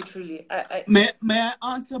 Truly, truly. May I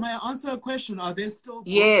answer a question? Are there still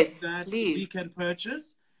books that we can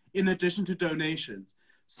purchase in addition to donations?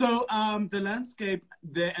 So the landscape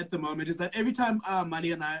there at the moment is that every time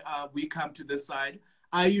Mali and we come to this side,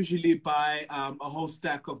 I usually buy a whole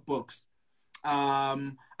stack of books.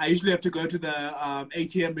 I usually have to go to the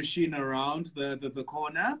ATM machine around the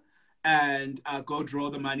corner and go draw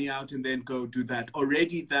the money out and then go do that.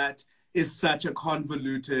 Already that is such a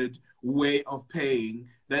convoluted way of paying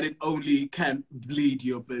that it only can bleed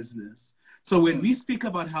your business. So when we speak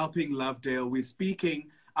about helping Lovedale, we're speaking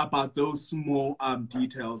about those small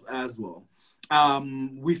details as well.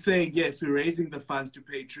 We're saying, yes, we're raising the funds to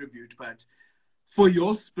pay tribute, but for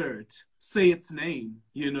your spirit, say its name,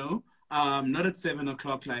 you know? Not at 7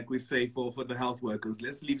 o'clock, like we say for the health workers.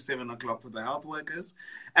 Let's leave 7 o'clock for the health workers.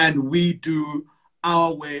 And we do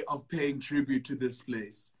our way of paying tribute to this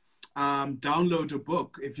place. Download a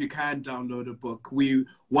book if you can download a book. We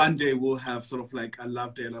one day will have sort of like a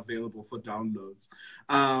Lovedale available for downloads.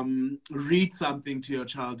 Read something to your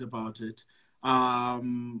child about it.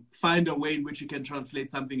 Find a way in which you can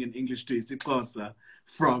translate something in English to isiXhosa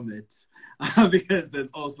from it, because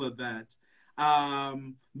there's also that.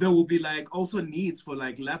 There will be like also needs for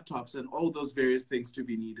like laptops and all those various things to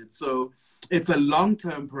be needed. So it's a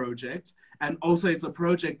long-term project, and also it's a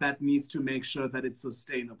project that needs to make sure that it's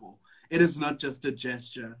sustainable. It is not just a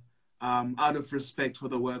gesture, out of respect for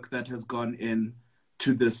the work that has gone in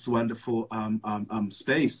to this wonderful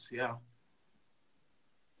space. Yeah.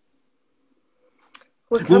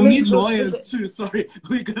 We'll need lawyers too. Sorry,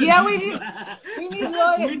 we need lawyers.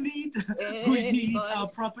 we need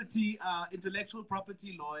property, intellectual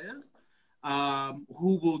property lawyers,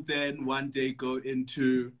 who will then one day go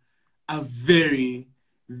into a very,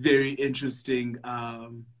 very interesting,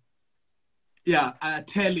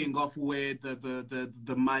 telling of where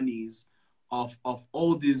the monies of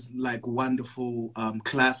all these like wonderful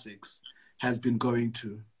classics has been going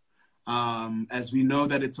to. As we know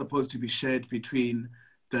that it's supposed to be shared between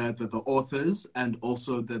the authors and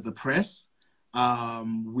also the press.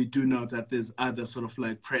 We do know that there's other sort of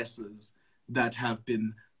like presses that have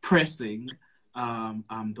been pressing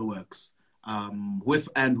the works with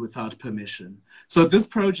and without permission. So this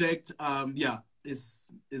project,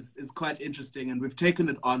 is quite interesting, and we've taken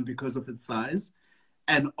it on because of its size,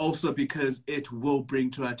 and also because it will bring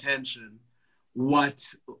to attention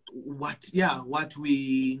what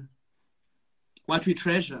we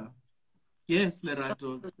treasure. Yes,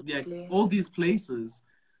 Lerato. Yeah, all these places,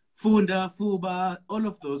 Funda, Fuba, all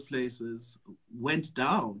of those places went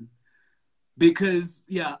down. Because,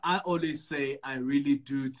 I always say I really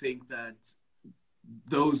do think that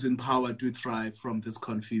those in power do thrive from this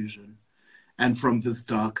confusion and from this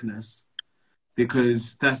darkness,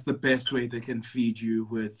 because that's the best way they can feed you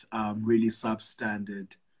with really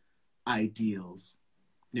substandard ideals,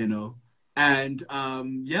 you know? And,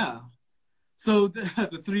 so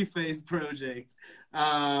the three-phase project,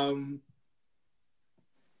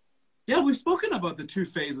 we've spoken about the two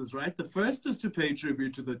phases, right? The first is to pay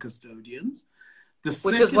tribute to the custodians.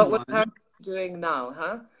 Which is what we're currently doing now,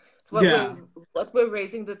 huh? It's what we're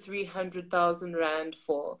raising the 300,000 Rand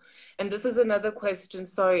for. And this is another question,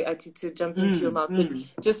 sorry, Ati, to jump into your mouth, but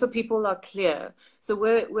just so people are clear. So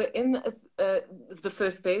we're in the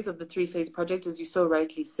first phase of the three-phase project, as you so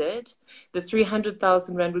rightly said. The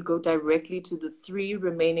 300,000 Rand would go directly to the 3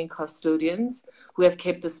 remaining custodians who have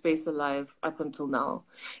kept the space alive up until now.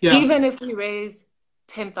 Yeah. Even if we raise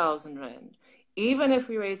 10,000 Rand, even if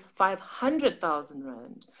we raise 500,000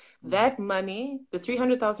 Rand, that money, the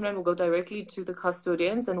 300,000 Rand, will go directly to the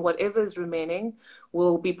custodians, and whatever is remaining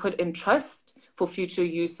will be put in trust for future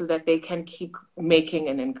use so that they can keep making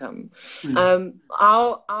an income.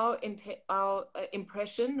 Our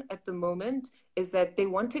impression at the moment is that they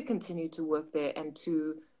want to continue to work there and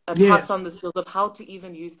to pass on the skills of how to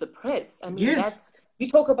even use the press. I mean, you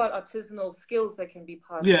talk about artisanal skills that can be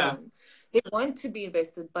passed on. They want to be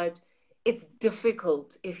invested, but it's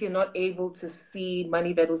difficult if you're not able to see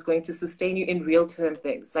money that was going to sustain you in real term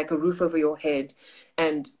things, like a roof over your head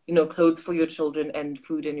and, clothes for your children and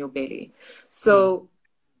food in your belly. So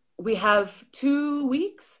we have 2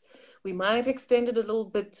 weeks. We might extend it a little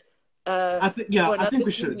bit I think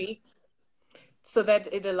we should. 2 weeks, so that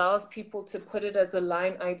it allows people to put it as a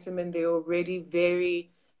line item in their already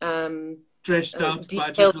very stretched out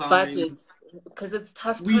detailed budgets, because it's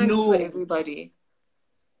tough times for everybody.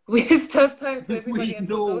 It's tough times for everybody, and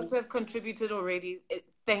for those who have contributed already,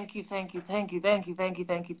 thank you.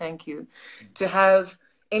 To have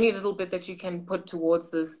any little bit that you can put towards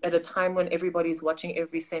this at a time when everybody's watching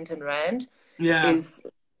every cent and rand is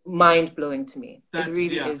mind-blowing to me. It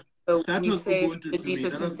really is. So we say the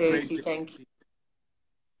deepest sincerity, thank you.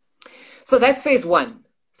 So that's phase 1.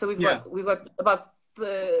 So we've got about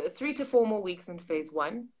 3 to 4 more weeks in phase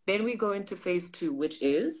 1. Then we go into phase 2, which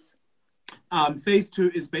is... phase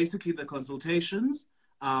 2 is basically the consultations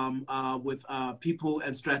with people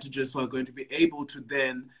and strategists who are going to be able to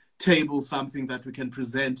then table something that we can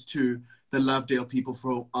present to the Lovedale people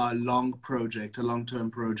for a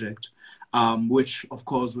long-term project, which of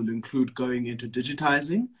course will include going into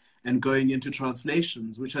digitizing and going into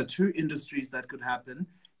translations, which are 2 industries that could happen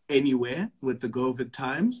anywhere with the COVID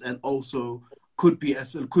times, and also could be a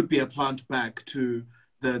plant back to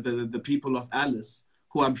the people of Alice,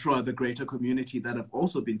 who I'm sure are the greater community that have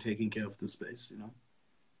also been taking care of the space,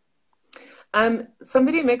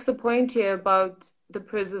 Somebody makes a point here about the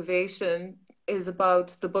preservation is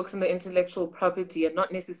about the books and the intellectual property and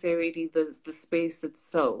not necessarily the space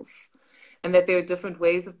itself. And that there are different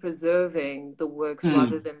ways of preserving the works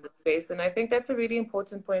rather Mm. than the space. And I think that's a really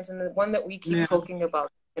important point and the one that we keep Yeah. talking about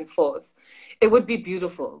and forth. It would be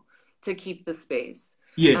beautiful to keep the space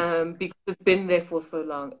Yes. because it's been there for so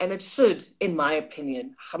long. And it should, in my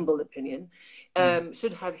opinion, humble opinion, Mm.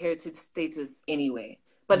 should have heritage status anyway,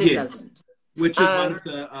 but it Yes. doesn't. Which is one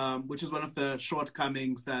Um, of the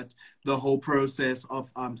shortcomings that the whole process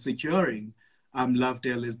of securing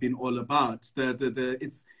Lovedale has been all about.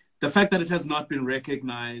 It's the fact that it has not been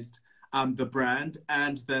recognized, the brand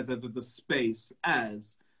and the space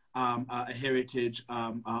as a heritage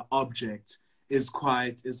object is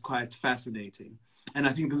quite fascinating, and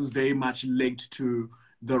I think this is very much linked to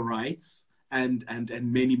the rights and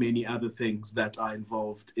many other things that are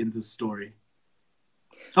involved in this story.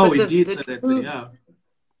 Oh, but indeed, the Sarete, true yeah.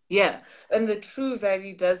 Yeah, and the true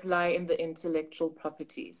value does lie in the intellectual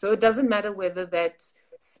property. So it doesn't matter whether that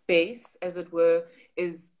space, as it were,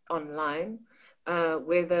 is online,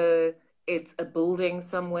 whether it's a building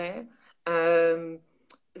somewhere. Um,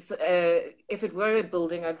 if it were a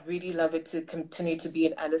building, I'd really love it to continue to be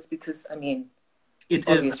in Alice because, I mean, It is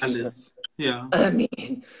obvious reasons. Alice. Yeah. I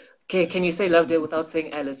mean, can you say Lovedale without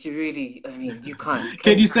saying Alice? You really, I mean, you can't, Can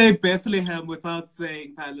can you say Bethlehem without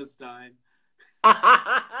saying Palestine?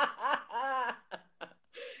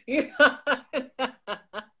 Yeah.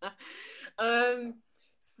 um,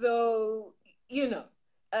 so, you know,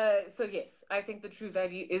 so yes, I think the true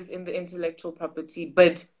value is in the intellectual property,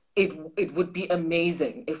 but it would be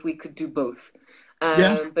amazing if we could do both.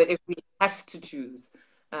 Yeah. But if we have to choose,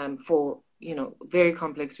 for, you know, very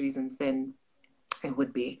complex reasons, then it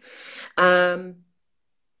would be. Um,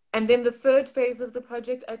 and then the third phase of the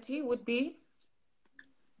project, Ati, would be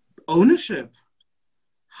Ownership.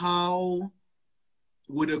 How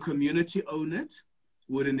would a community own it?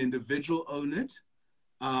 Would an individual own it?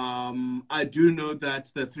 I do know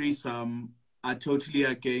that the threesome are totally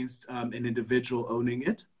against an individual owning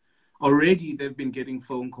it. Already, they've been getting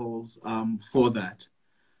phone calls for that.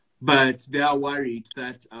 But they are worried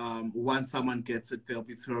that once someone gets it, they'll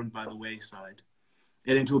be thrown by the wayside.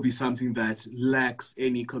 And it will be something that lacks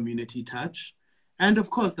any community touch. And of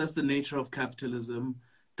course, that's the nature of capitalism.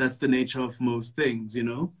 That's the nature of most things, you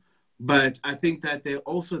know. But I think that they're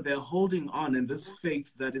holding on in this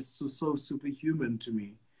faith that is so superhuman to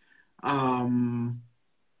me. Um,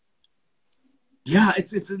 yeah,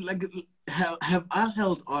 it's like have I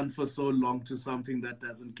held on for so long to something that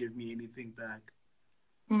doesn't give me anything back?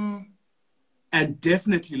 mm, And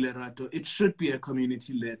definitely, Lerato, it should be a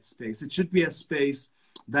community-led space. It should be a space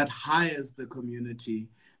that hires the community,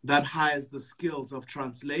 that hires the skills of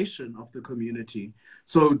translation of the community.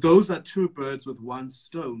 So those are two birds with one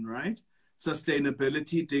stone, right?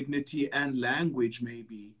 Sustainability, dignity, and language,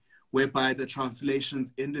 maybe, whereby the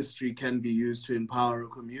translations industry can be used to empower a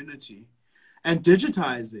community. And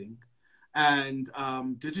digitizing. And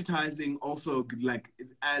digitizing also like it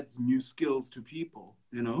adds new skills to people,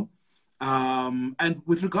 you know? And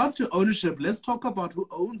with regards to ownership, let's talk about who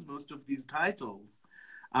owns most of these titles.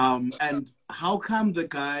 And how come the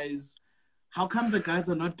guys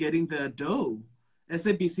are not getting their dough?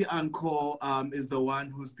 SABC Encore is the one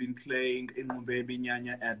who's been playing in Mbembe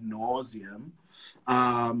Nyanya ad nauseum.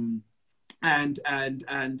 Um, and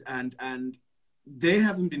they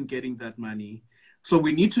haven't been getting that money. So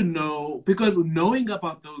we need to know, because knowing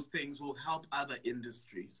about those things will help other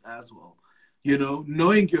industries as well. You know,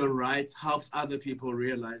 knowing your rights helps other people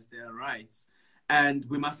realize their rights. And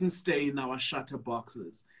we mustn't stay in our shutter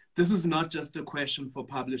boxes. This is not just a question for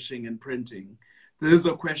publishing and printing. This is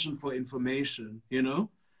a question for information, you know?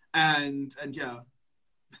 And yeah.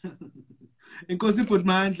 Nkosi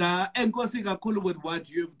Putmandla, Nkosi kakhulu with what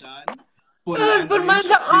you've done for let's put language,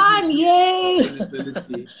 Manda on, dignity, yay!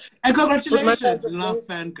 sustainability. And Put Manda congratulations, enough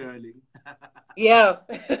fangirling. Yeah.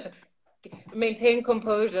 Maintain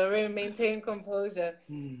composure, maintain composure.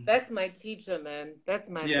 Hmm. That's my teacher, man. That's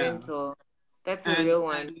my Yeah. mentor. That's a And real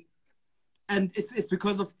one. and it's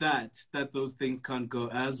because of that those things can't go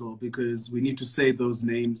as well, because we need to say those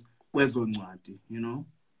names, Wezoncwadi, you know?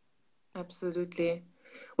 Absolutely.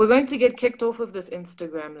 We're going to get kicked off of this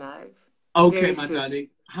Instagram live Okay, very my soon. darling.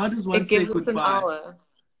 How does one It say gives us an goodbye? hour.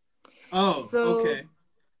 Oh, So, okay.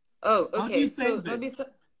 oh, How do you okay. So, save it? Nobisa,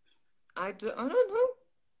 I don't know.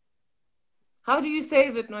 How do you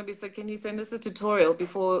save it, Nobisa? Can you send us a tutorial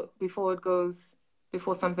before it goes,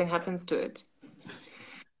 before something happens to it?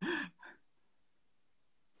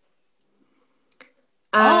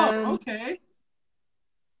 Oh, Um, okay.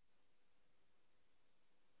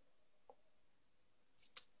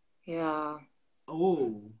 Yeah.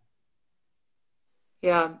 Oh.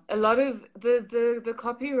 Yeah. A lot of the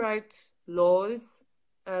copyright laws,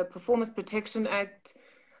 Performance Protection Act,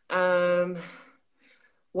 um,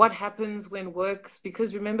 what happens when works,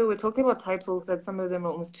 because remember, we're talking about titles that some of them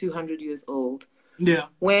are almost 200 years old. Yeah.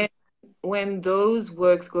 When those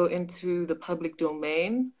works go into the public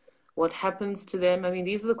domain, what happens to them? I mean,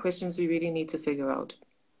 these are the questions we really need to figure out.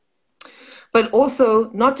 But also,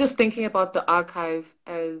 not just thinking about the archive,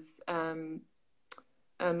 as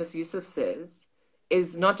Ms. Yusuf says,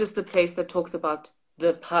 is not just a place that talks about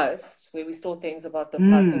the past, where we store things about the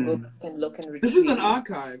past and go back and look and retrieve. This is an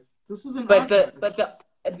archive. This is an But archive.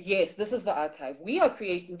 yes, this is the archive. We are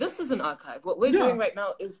creating, this is an archive. What we're doing right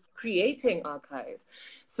now is creating archive.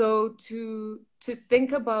 So to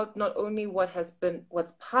think about not only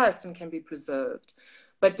what's past and can be preserved,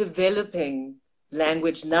 but developing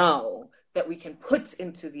language now that we can put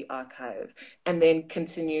into the archive and then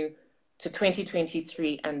continue to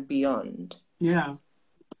 2023 and beyond. Yeah.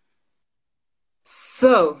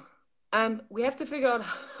 So we have to figure out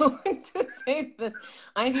how to say this.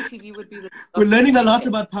 INDTV would be the... We're learning a lot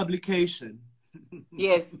about publication.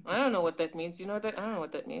 Yes, I don't know what that means. You know that? I don't know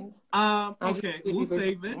what that means. Okay, we'll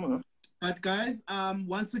save it. But guys,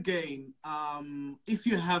 once again, if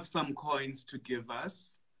you have some coins to give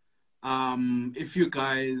us, if you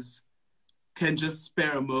guys can just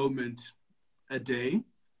spare a moment a day,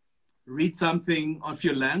 read something of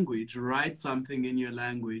your language, write something in your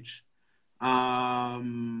language,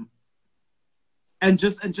 and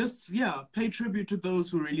just yeah, pay tribute to those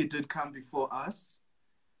who really did come before us,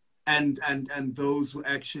 and those who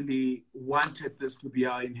actually wanted this to be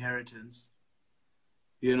our inheritance.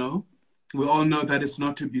 You know, we all know that it's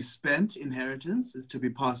not to be spent. Inheritance is to be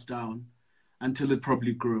passed down until it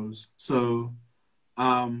probably grows. So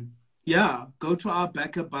yeah, go to our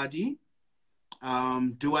BackaBuddy,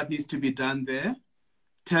 do what needs to be done there,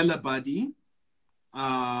 tell a buddy,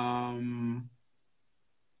 and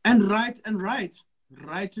write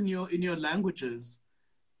in your languages.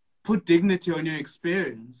 Put dignity on your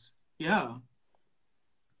experience. Yeah.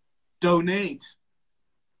 Donate.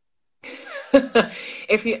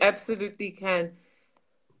 If you absolutely can.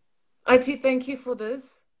 Ati, thank you for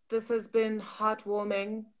this. This has been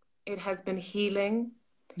heartwarming. It has been healing.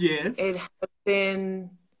 Yes. It has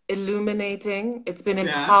been illuminating. It's been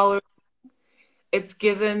empowering. It's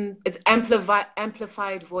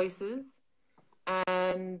amplified voices.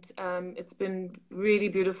 And it's been really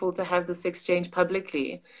beautiful to have this exchange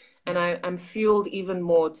publicly. And I'm fueled even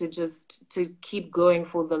more to keep going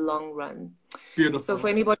for the long run. Beautiful. So for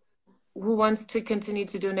anybody who wants to continue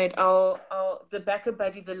to donate, the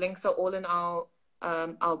BackaBuddy, the links are all in our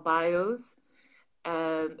bios,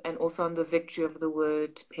 and also on the Victory of the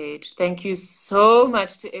Word page. Thank you so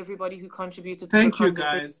much to everybody who contributed to the conversation. Thank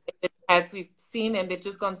you, guys. As we've seen, and they've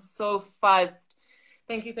just gone so fast.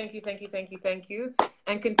 Thank you, thank you, thank you, thank you, thank you.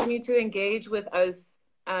 And continue to engage with us.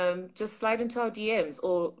 Just slide into our DMs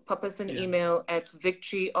or pop us an email at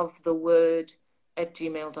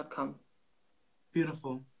victoryoftheword@gmail.com.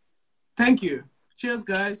 Beautiful. Thank you. Cheers,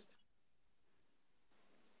 guys.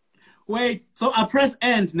 Wait, so I press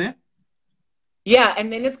end, ne? Yeah,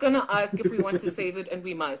 and then it's going to ask if we want to save it, and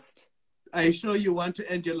we must. Are you sure you want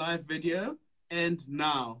to end your live video? End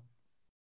now.